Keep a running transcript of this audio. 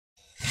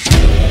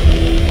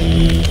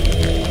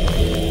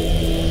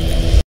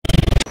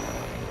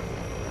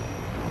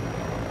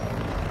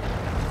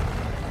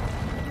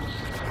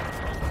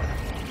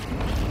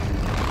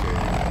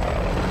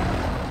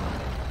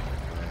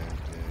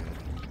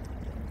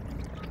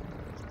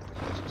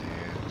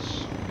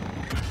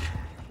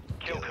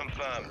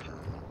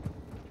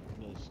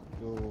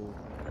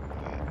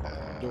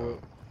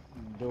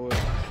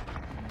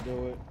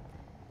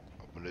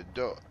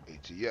door.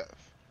 ATF.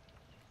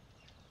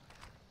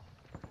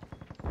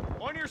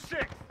 On your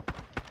six.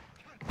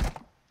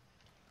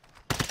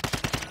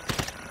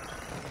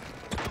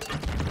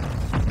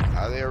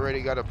 How they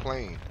already got a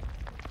plane?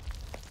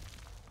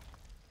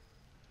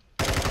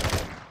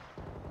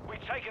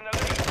 We've taken the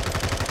lead.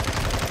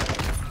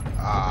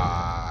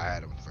 Ah, I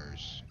had him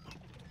first.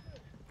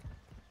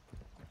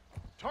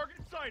 Target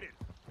sighted.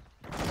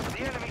 The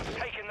enemy's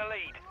taken the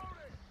lead.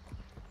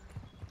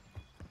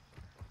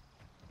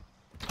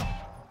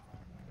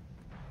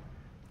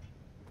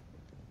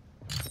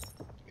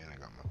 Again, I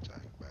got my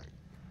tag back.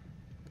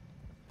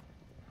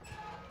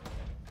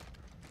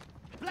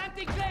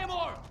 Planting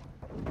Claymore!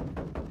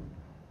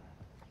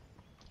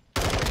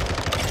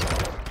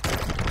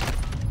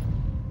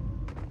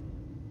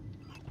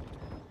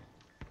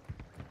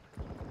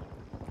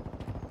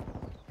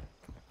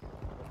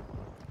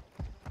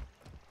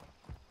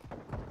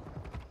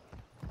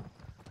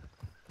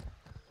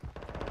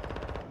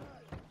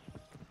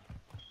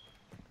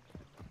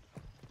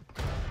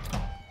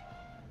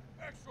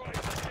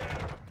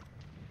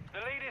 The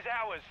lead is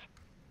ours.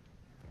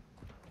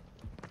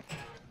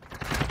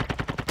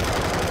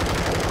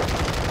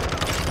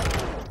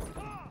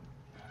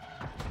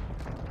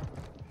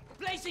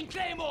 Placing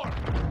Claymore!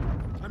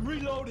 I'm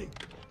reloading.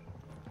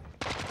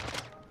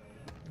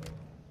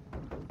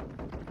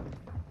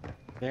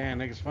 Damn,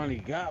 niggas finally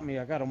got me.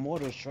 I got a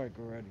mortar strike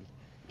already.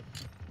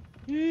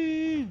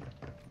 Yee.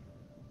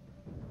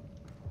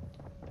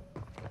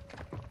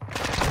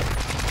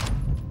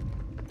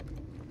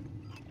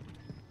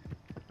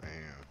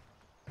 Damn.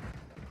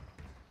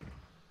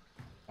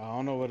 I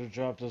don't know where to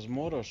drop this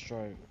mortar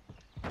strike.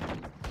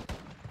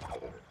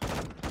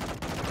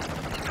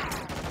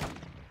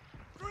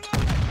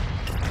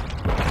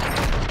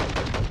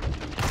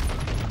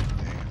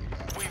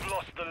 We've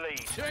lost the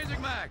lead.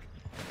 Changing mag.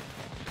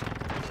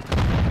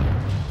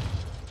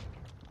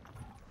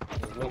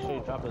 Just make sure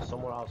you drop it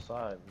somewhere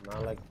outside,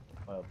 not like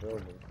by a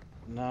building.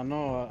 Nah,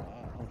 no,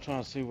 I'm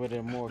trying to see where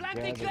they're more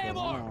Planting gathered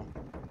Claymore! around.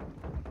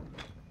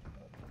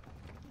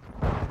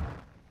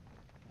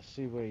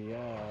 See where you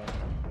are.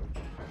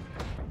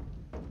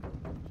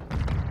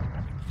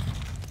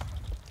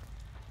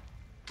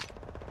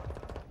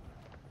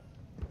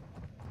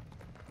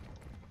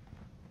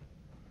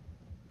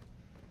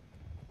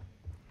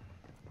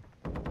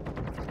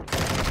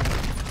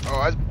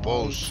 Oh, that's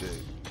bullshit.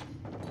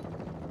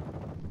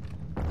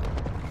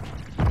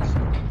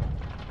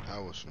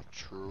 That was some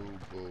true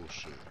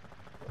bullshit.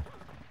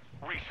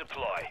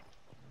 Resupply.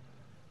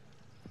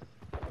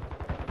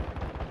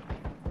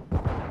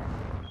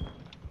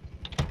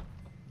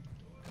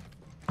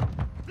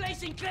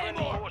 Placing Friendly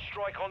Claymore! mortar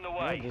strike on the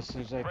Yeah, way. this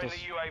seems like Friendly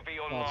this UAV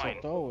about online.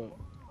 to throw it.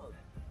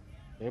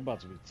 They about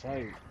to be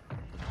tight.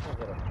 I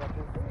got a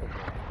fucking thing.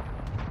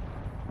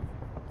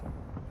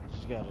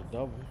 She's got a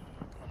double.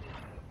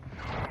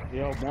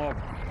 Yo, Mark,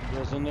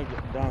 there's a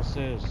nigga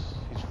downstairs.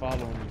 He's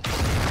following me.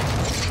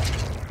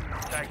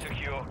 Tag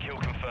secure. Kill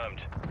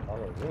confirmed.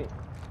 Follow me.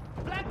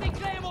 Planting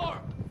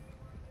Claymore!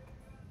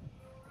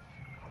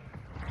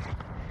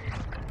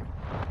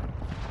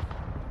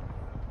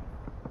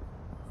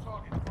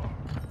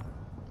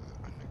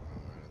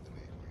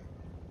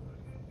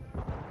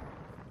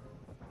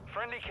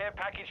 Friendly care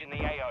package in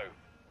the AO.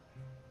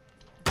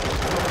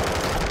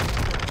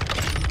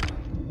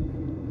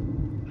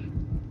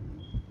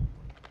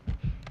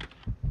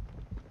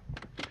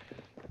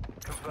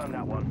 Confirm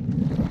that one.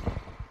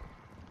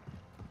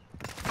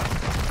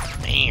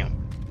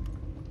 Damn.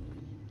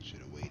 Should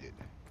have waited.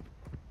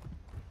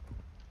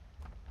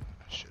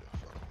 I should have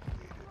fucking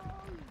waited.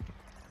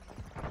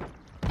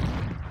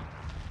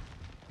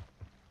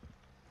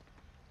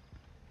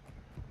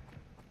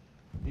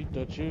 You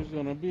thought you was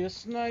gonna be a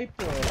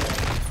sniper.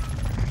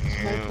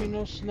 Sniping,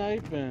 no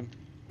sniping.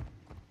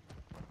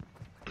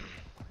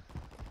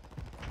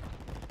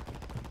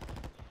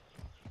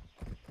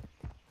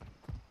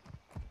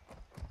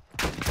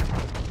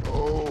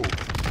 Oh.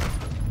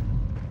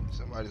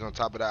 Somebody's on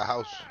top of that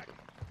house.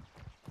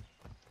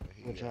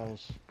 Which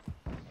house?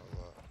 Hold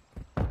up.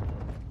 Oh,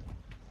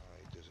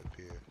 he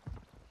disappeared.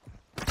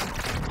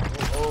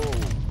 Oh,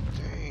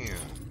 damn.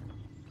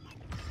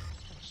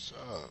 What's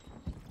up?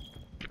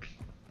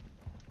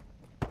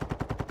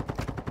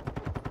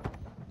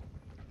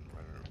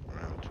 Running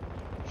around too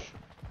much.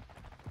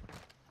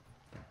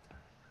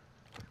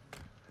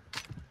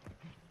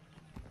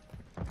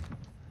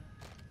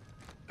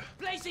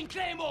 Placing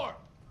Claymore!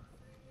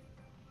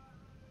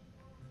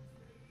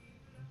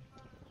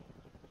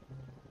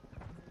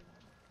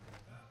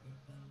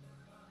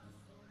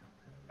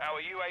 Our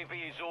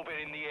UAV is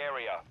orbiting the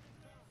area.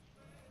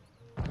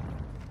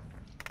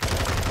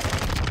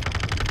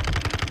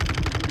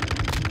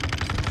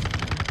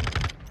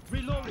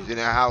 He's in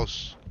that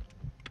house.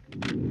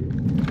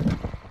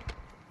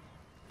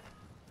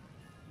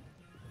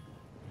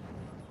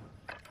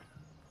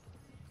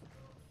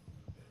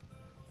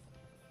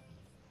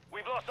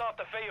 We've lost half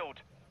the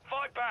field.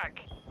 Fight back.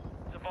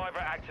 Survivor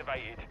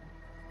activated.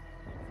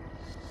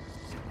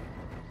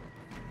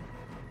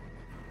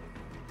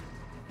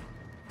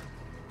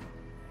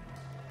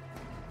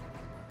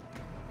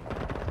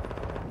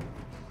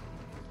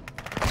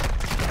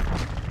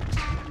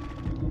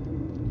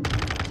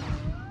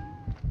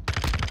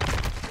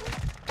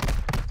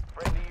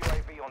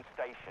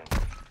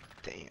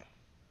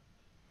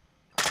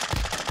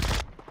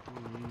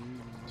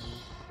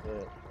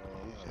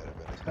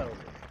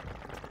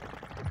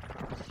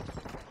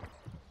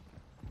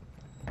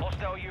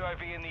 Hostile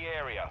UAV in the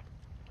area.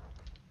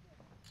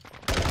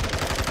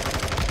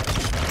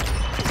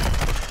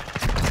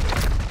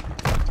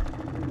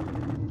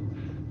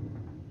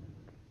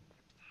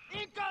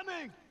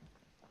 Incoming!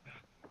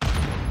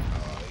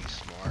 Oh, he's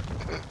smart.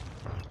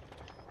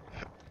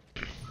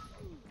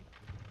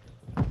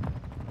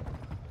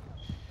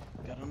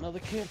 Got another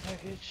care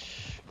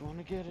package. Going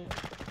to get it.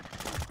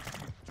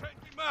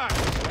 Taking back!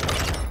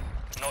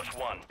 Notch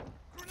 1.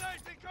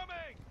 Grenades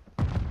incoming!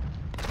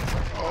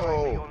 UAV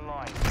Oh,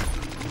 online.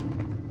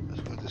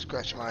 that's going to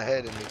scratch my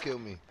head and they kill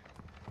me.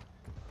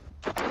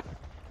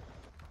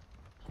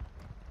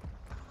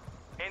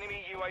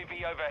 Enemy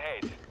UAV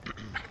overhead.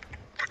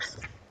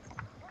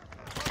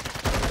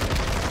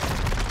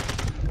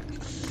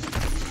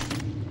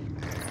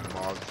 Damn,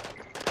 Marv.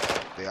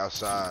 They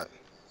outside.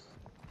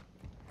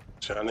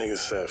 Y'all niggas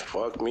said,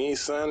 fuck me,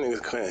 son.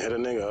 Niggas couldn't hit a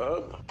nigga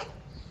up.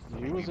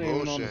 You wasn't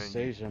even on the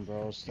station,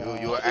 bro. Stop.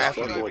 You an Just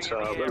athlete. fucking with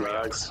y'all.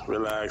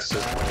 Relax.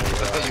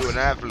 Just You an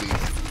athlete.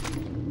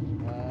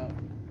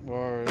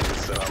 Word.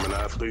 said I'm an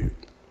athlete.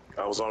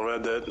 I was on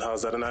Red Dead.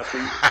 How's that an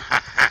athlete?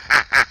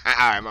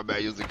 Alright, my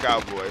bad. You was a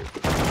cowboy.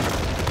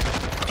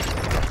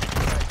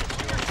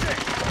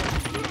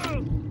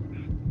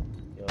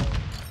 Yo.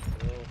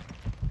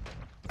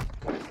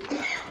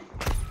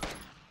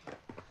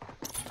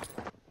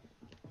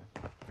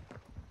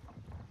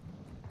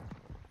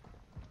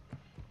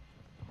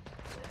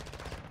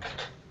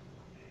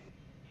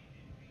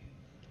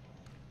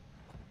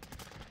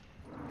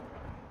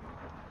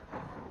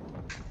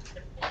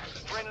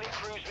 Friendly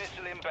cruise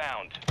missile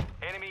inbound.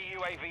 Enemy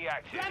UAV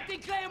active.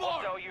 Planting Claymore!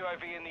 Hostile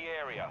UAV in the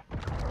area.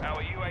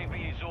 Our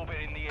UAV is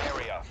orbiting the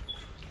area.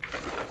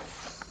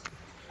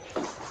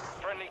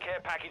 Friendly care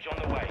package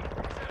on the way.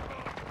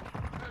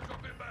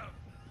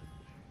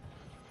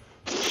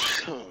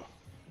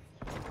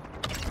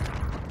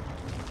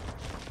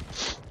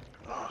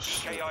 Oh,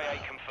 shit. KIA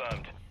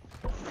confirmed.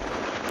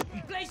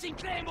 Placing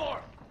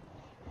Claymore!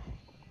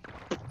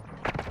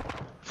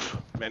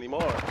 Many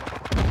more.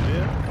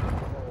 Yeah.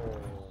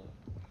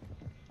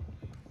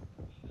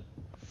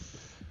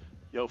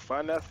 Yo,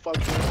 find that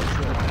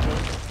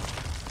fucking.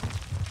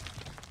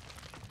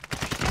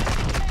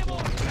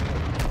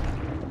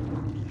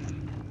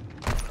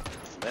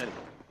 Many.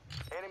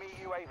 Enemy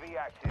UAV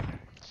active.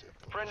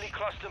 Friendly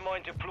cluster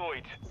mine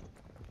deployed.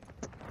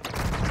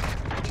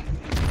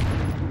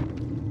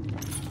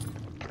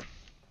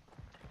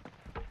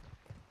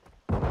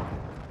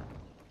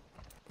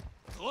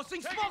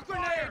 Tossing smoke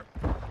grenade!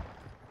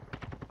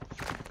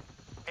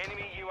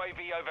 Enemy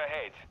UAV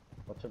overhead.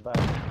 What's your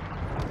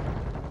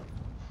back?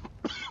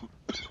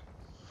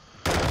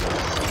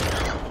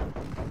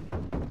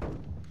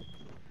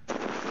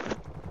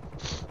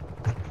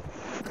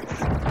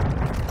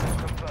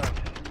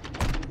 Confirmed.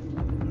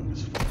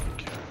 This fucking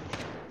cat.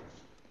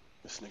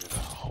 This nigga got a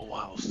whole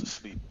house to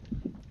sleep.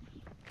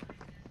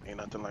 Ain't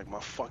nothing like my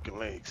fucking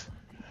legs.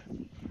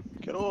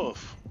 Get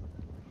off.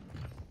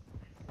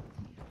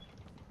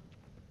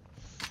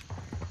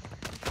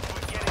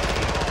 We're getting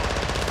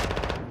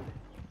the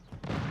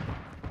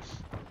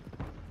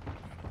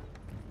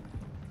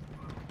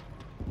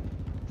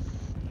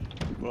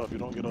Bro, if you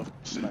don't get off,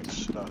 smack the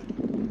shit out of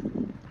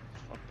you.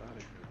 Fuck out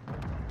of here.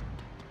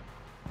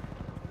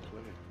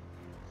 Play.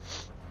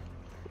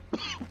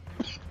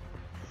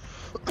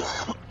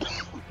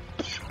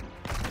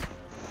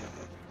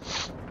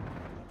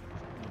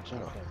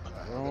 Jump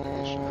that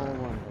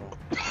wrong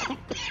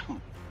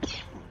window.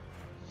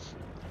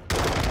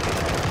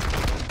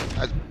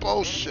 That's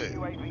bullshit.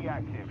 Enemy UAV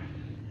active.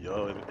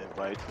 Yo,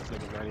 invite this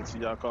nigga Manny to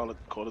y'all Call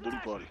of Duty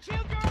party.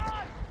 Shield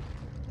garage!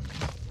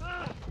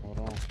 Hold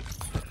on.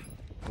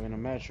 We're in a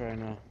match right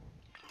now.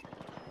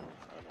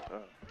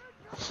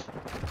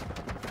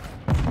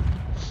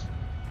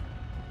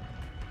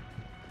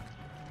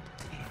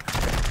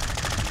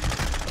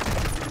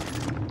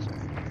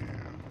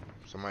 Damn.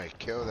 Somebody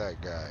kill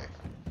that guy.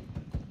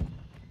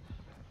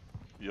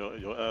 Yo,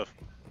 F.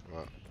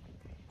 What?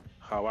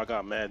 How I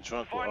got mad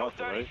drunk with Final Arthur,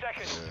 30 right?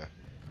 seconds. Yeah.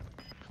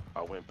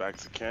 I went back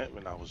to camp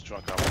and I was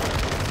drunk. I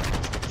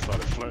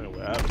started flirting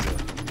with Abigail.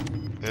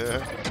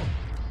 Yeah.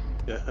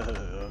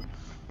 Yeah.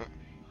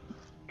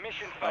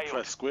 Mission I failed.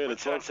 pressed square to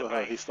Return talk to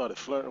her. base. He started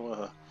flirting with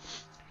her.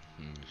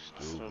 Hmm,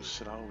 So stupid.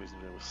 shit, I always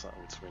knew there was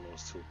something between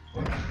those two.